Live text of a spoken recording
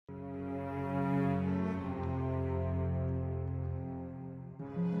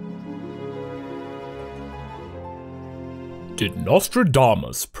Did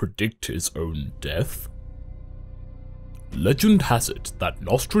Nostradamus predict his own death? Legend has it that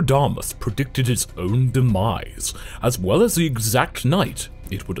Nostradamus predicted his own demise, as well as the exact night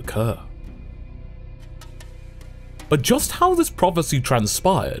it would occur. But just how this prophecy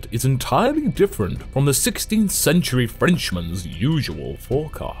transpired is entirely different from the 16th century Frenchman's usual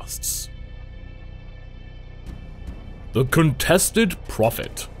forecasts. The Contested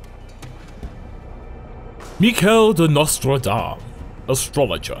Prophet. Michel De Nostredame,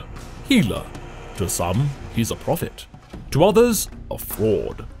 astrologer, healer. To some, he's a prophet. To others, a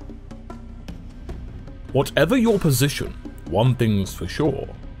fraud. Whatever your position, one thing's for sure.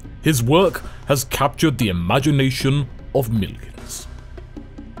 His work has captured the imagination of millions.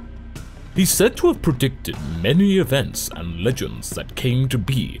 He's said to have predicted many events and legends that came to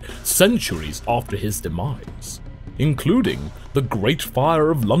be centuries after his demise, including the Great Fire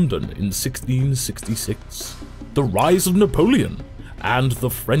of London in 1666, the rise of Napoleon, and the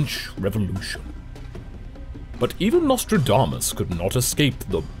French Revolution. But even Nostradamus could not escape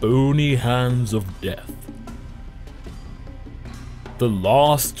the bony hands of death. The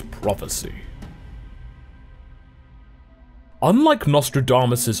Last Prophecy. Unlike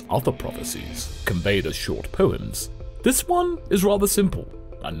Nostradamus' other prophecies, conveyed as short poems, this one is rather simple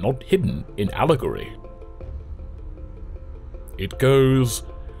and not hidden in allegory. It goes,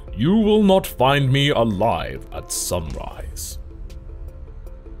 "You will not find me alive at sunrise."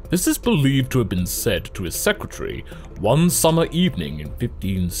 This is believed to have been said to his secretary one summer evening in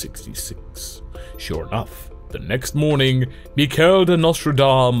 1566. Sure enough, the next morning, Michel De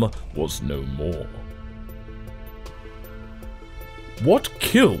Nostredame was no more. What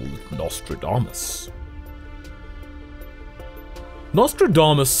killed Nostradamus?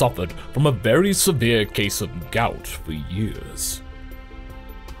 Nostradamus suffered from a very severe case of gout for years.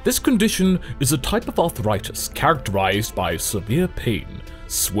 This condition is a type of arthritis characterized by severe pain,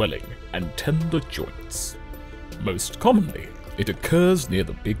 swelling, and tender joints. Most commonly, it occurs near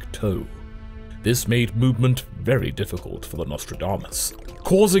the big toe. This made movement very difficult for the Nostradamus,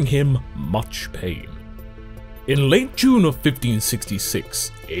 causing him much pain. In late June of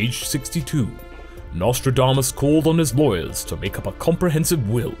 1566, aged 62, Nostradamus called on his lawyers to make up a comprehensive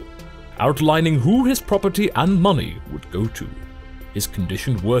will, outlining who his property and money would go to. His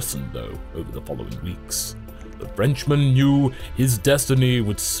condition worsened, though, over the following weeks. The Frenchman knew his destiny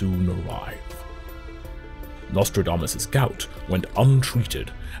would soon arrive. Nostradamus' gout went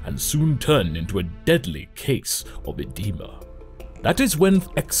untreated and soon turned into a deadly case of edema. That is when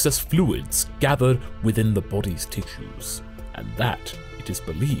excess fluids gather within the body's tissues, and that, it is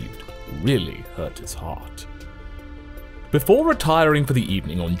believed, really hurt his heart. Before retiring for the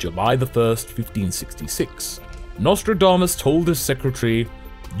evening on July the 1st, 1566, Nostradamus told his secretary,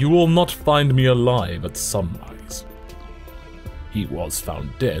 "You will not find me alive at sunrise." He was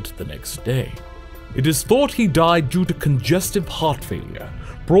found dead the next day. It is thought he died due to congestive heart failure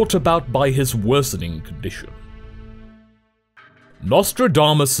brought about by his worsening condition.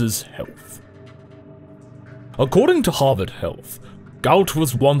 Nostradamus' health. According to Harvard Health, gout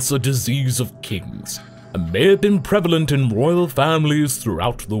was once a disease of kings and may have been prevalent in royal families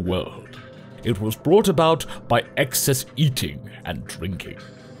throughout the world. It was brought about by excess eating and drinking.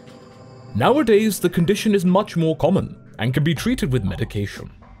 Nowadays, the condition is much more common and can be treated with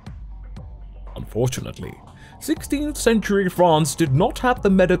medication. Unfortunately, 16th century France did not have the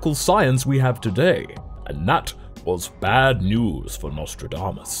medical science we have today, and that was bad news for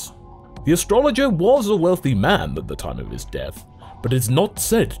Nostradamus. The astrologer was a wealthy man at the time of his death, but is not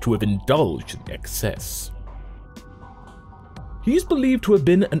said to have indulged in excess. He is believed to have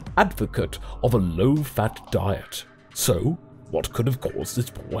been an advocate of a low-fat diet. So, what could have caused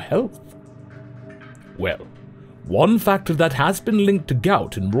his poor health? Well, one factor that has been linked to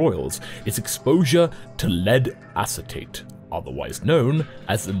gout in royals is exposure to lead acetate, otherwise known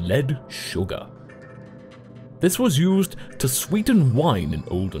as lead sugar. This was used to sweeten wine in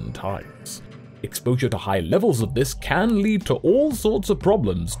olden times. Exposure to high levels of this can lead to all sorts of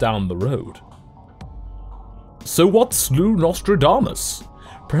problems down the road. So what slew Nostradamus?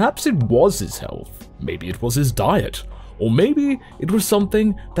 Perhaps it was his health, maybe it was his diet, or maybe it was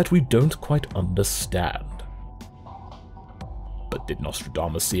something that we don't quite understand. But did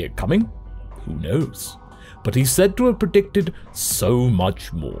Nostradamus see it coming? Who knows? But he's said to have predicted so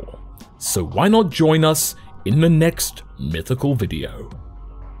much more. So why not join us in the next mythical video?